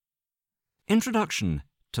Introduction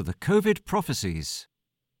to the COVID Prophecies.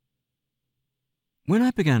 When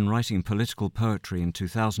I began writing political poetry in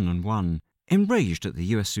 2001, enraged at the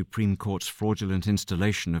US Supreme Court's fraudulent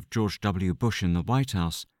installation of George W. Bush in the White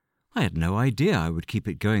House, I had no idea I would keep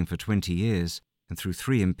it going for 20 years and through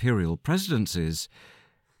 3 imperial presidencies.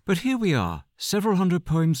 But here we are, several hundred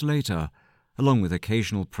poems later, along with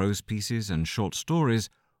occasional prose pieces and short stories,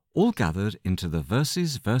 all gathered into the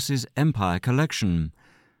Verses vs. Empire collection.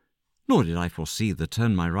 Nor did I foresee the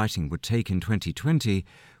turn my writing would take in 2020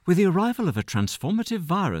 with the arrival of a transformative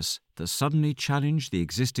virus that suddenly challenged the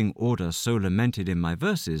existing order so lamented in my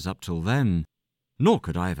verses up till then. Nor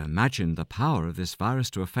could I have imagined the power of this virus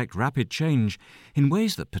to effect rapid change in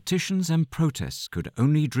ways that petitions and protests could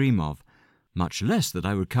only dream of, much less that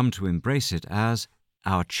I would come to embrace it as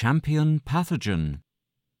our champion pathogen.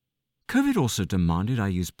 COVID also demanded I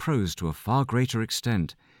use prose to a far greater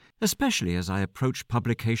extent, especially as I approached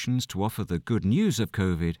publications to offer the good news of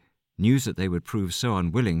COVID, news that they would prove so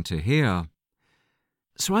unwilling to hear.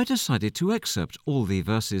 So I decided to excerpt all the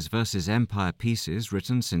Verses vs. Empire pieces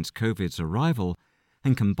written since COVID's arrival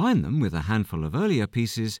and combine them with a handful of earlier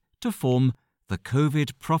pieces to form the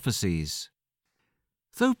COVID Prophecies.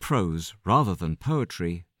 Though prose, rather than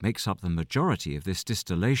poetry, makes up the majority of this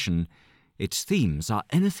distillation, its themes are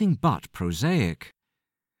anything but prosaic.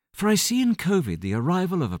 For I see in COVID the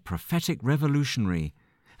arrival of a prophetic revolutionary,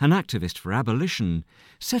 an activist for abolition,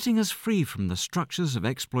 setting us free from the structures of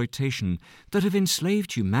exploitation that have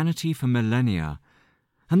enslaved humanity for millennia.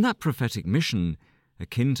 And that prophetic mission,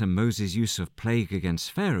 akin to Moses' use of plague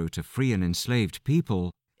against Pharaoh to free an enslaved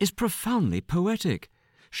people, is profoundly poetic,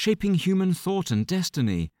 shaping human thought and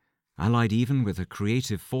destiny, allied even with a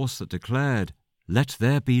creative force that declared, "Let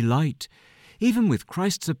there be light," even with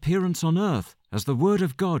Christ's appearance on earth as the Word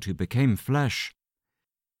of God who became flesh.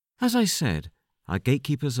 As I said, our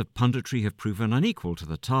gatekeepers of punditry have proven unequal to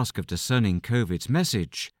the task of discerning COVID's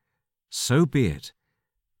message. So be it.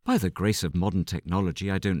 By the grace of modern technology,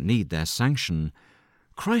 I don't need their sanction.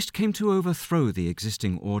 Christ came to overthrow the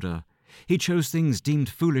existing order. He chose things deemed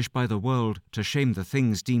foolish by the world to shame the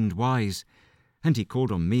things deemed wise, and he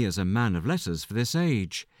called on me as a man of letters for this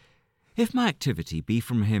age. If my activity be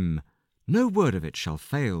from him, no word of it shall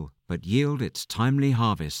fail, but yield its timely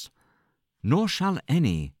harvest. Nor shall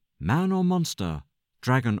any, man or monster,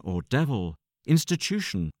 dragon or devil,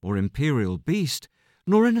 institution or imperial beast,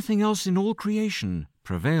 nor anything else in all creation,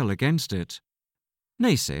 prevail against it.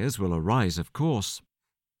 Naysayers will arise, of course.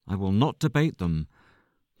 I will not debate them.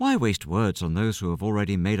 Why waste words on those who have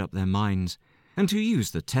already made up their minds, and who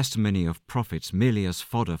use the testimony of prophets merely as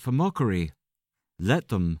fodder for mockery? Let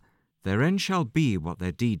them. Their end shall be what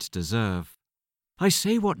their deeds deserve. I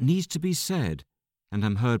say what needs to be said, and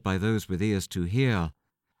am heard by those with ears to hear.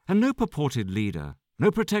 And no purported leader, no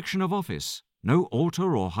protection of office, no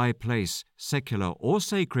altar or high place, secular or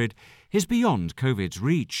sacred, is beyond COVID's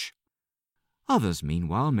reach. Others,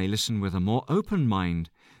 meanwhile, may listen with a more open mind,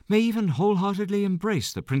 may even wholeheartedly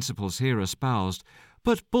embrace the principles here espoused,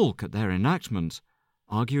 but balk at their enactment,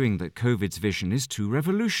 arguing that COVID's vision is too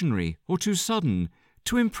revolutionary or too sudden,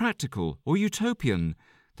 too impractical or utopian,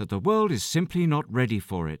 that the world is simply not ready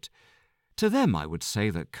for it. To them I would say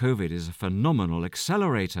that COVID is a phenomenal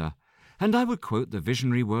accelerator, and I would quote the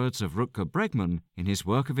visionary words of Rutger Bregman in his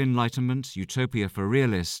work of enlightenment, Utopia for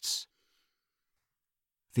Realists.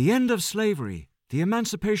 The end of slavery, the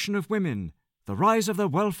emancipation of women, the rise of the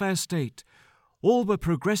welfare state, all were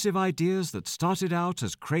progressive ideas that started out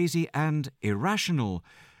as crazy and irrational,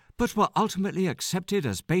 but were ultimately accepted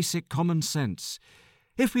as basic common sense.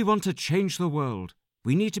 If we want to change the world,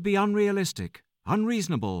 we need to be unrealistic,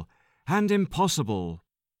 unreasonable, and impossible.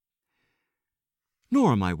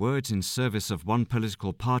 Nor are my words in service of one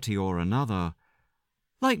political party or another.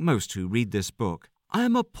 Like most who read this book, I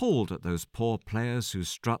am appalled at those poor players who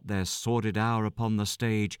strut their sordid hour upon the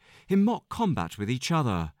stage in mock combat with each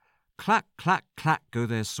other. Clack, clack, clack go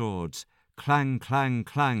their swords. Clang, clang,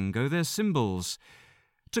 clang go their cymbals.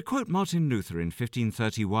 To quote Martin Luther in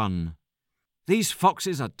 1531, "These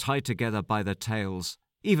foxes are tied together by the tails,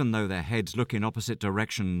 even though their heads look in opposite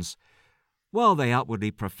directions. While they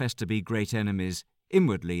outwardly profess to be great enemies,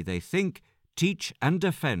 inwardly they think, teach, and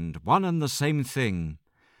defend one and the same thing."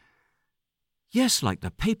 Yes, like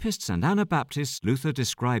the Papists and Anabaptists Luther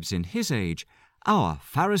describes in his age, our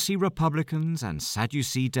Pharisee Republicans and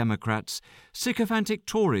Sadducee Democrats, sycophantic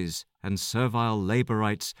Tories and servile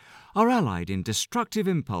Labourites are allied in destructive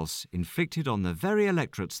impulse inflicted on the very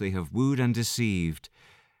electorates they have wooed and deceived.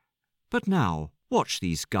 But now, watch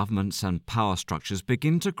these governments and power structures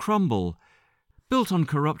begin to crumble. Built on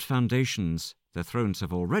corrupt foundations, their thrones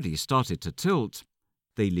have already started to tilt.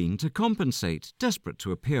 They lean to compensate, desperate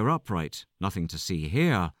to appear upright. Nothing to see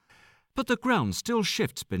here. But the ground still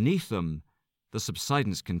shifts beneath them. The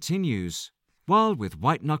subsidence continues, while with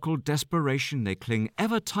white-knuckled desperation they cling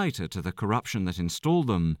ever tighter to the corruption that installed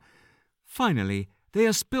them. Finally, they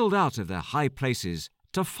are spilled out of their high places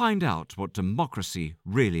to find out what democracy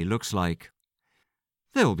really looks like.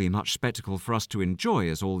 There will be much spectacle for us to enjoy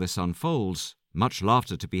as all this unfolds, much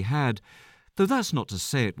laughter to be had, though that's not to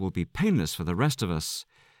say it will be painless for the rest of us.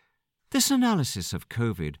 This analysis of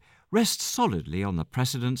COVID rests solidly on the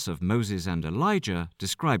precedents of Moses and Elijah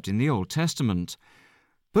described in the Old Testament.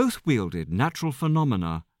 Both wielded natural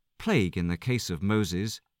phenomena, plague in the case of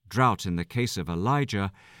Moses, drought in the case of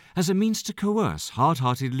Elijah, as a means to coerce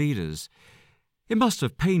hard-hearted leaders. It must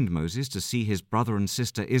have pained Moses to see his brother and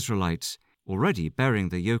sister Israelites, already bearing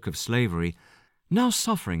the yoke of slavery, now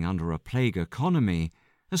suffering under a plague economy,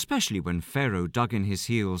 especially when Pharaoh dug in his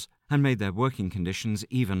heels and made their working conditions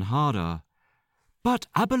even harder. But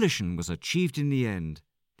abolition was achieved in the end.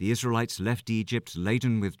 The Israelites left Egypt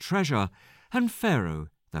laden with treasure, and Pharaoh,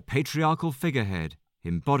 the patriarchal figurehead,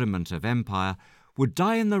 embodiment of empire, would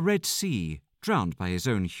die in the Red Sea, drowned by his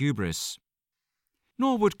own hubris.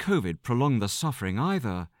 Nor would COVID prolong the suffering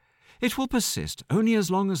either. It will persist only as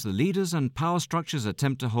long as the leaders and power structures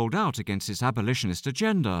attempt to hold out against its abolitionist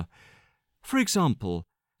agenda. For example,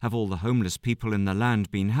 have all the homeless people in the land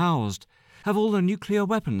been housed? Have all the nuclear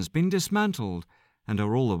weapons been dismantled? And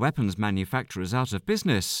are all the weapons manufacturers out of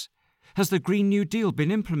business? Has the Green New Deal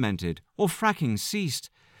been implemented or fracking ceased?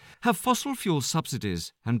 Have fossil fuel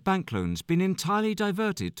subsidies and bank loans been entirely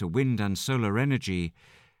diverted to wind and solar energy?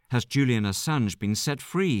 Has Julian Assange been set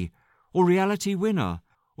free? Or Reality Winner?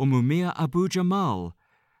 Or Mumia Abu-Jamal?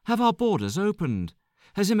 Have our borders opened?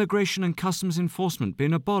 Has immigration and customs enforcement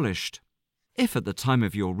been abolished? If at the time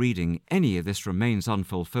of your reading any of this remains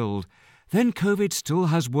unfulfilled, then COVID still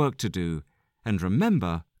has work to do. And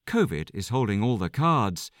remember, COVID is holding all the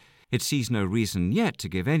cards. It sees no reason yet to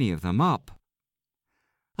give any of them up.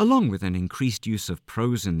 Along with an increased use of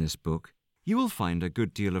prose in this book, you will find a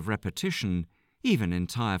good deal of repetition, even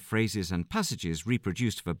entire phrases and passages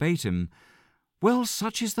reproduced verbatim. Well,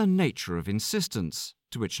 such is the nature of insistence,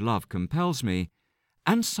 to which love compels me,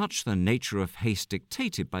 and such the nature of haste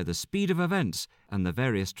dictated by the speed of events and the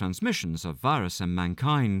various transmissions of virus and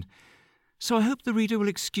mankind. So I hope the reader will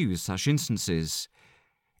excuse such instances.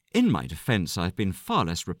 In my defence, I have been far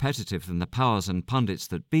less repetitive than the powers and pundits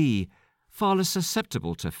that be, far less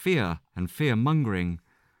susceptible to fear and fear-mongering,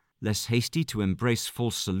 less hasty to embrace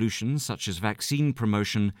false solutions such as vaccine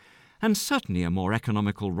promotion, and certainly a more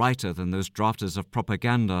economical writer than those drafters of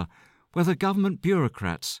propaganda, whether government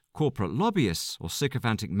bureaucrats, corporate lobbyists, or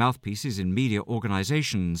sycophantic mouthpieces in media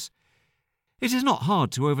organisations. It is not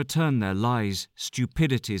hard to overturn their lies,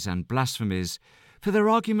 stupidities, and blasphemies, for their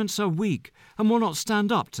arguments are weak and will not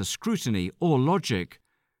stand up to scrutiny or logic.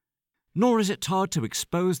 Nor is it hard to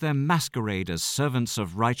expose their masquerade as servants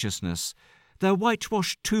of righteousness, their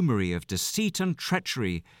whitewashed tombery of deceit and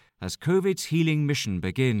treachery, as COVID's healing mission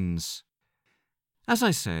begins. As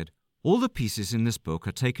I said, all the pieces in this book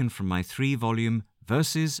are taken from my 3-volume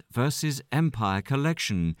Verses vs. Empire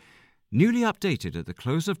collection, newly updated at the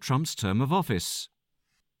close of Trump's term of office.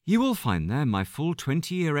 You will find there my full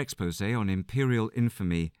 20-year exposé on imperial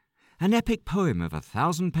infamy, an epic poem of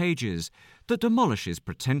 1,000 pages that demolishes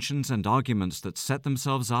pretensions and arguments that set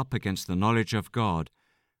themselves up against the knowledge of God.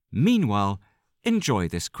 Meanwhile, enjoy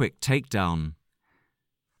this quick takedown.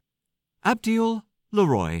 Abdiel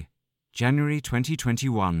Leroy, January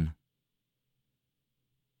 2021.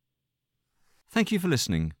 Thank you for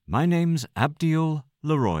listening. My name's Abdiel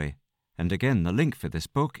Leroy, and again the link for this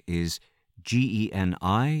book is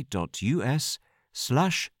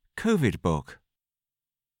geni.us/COVIDbook.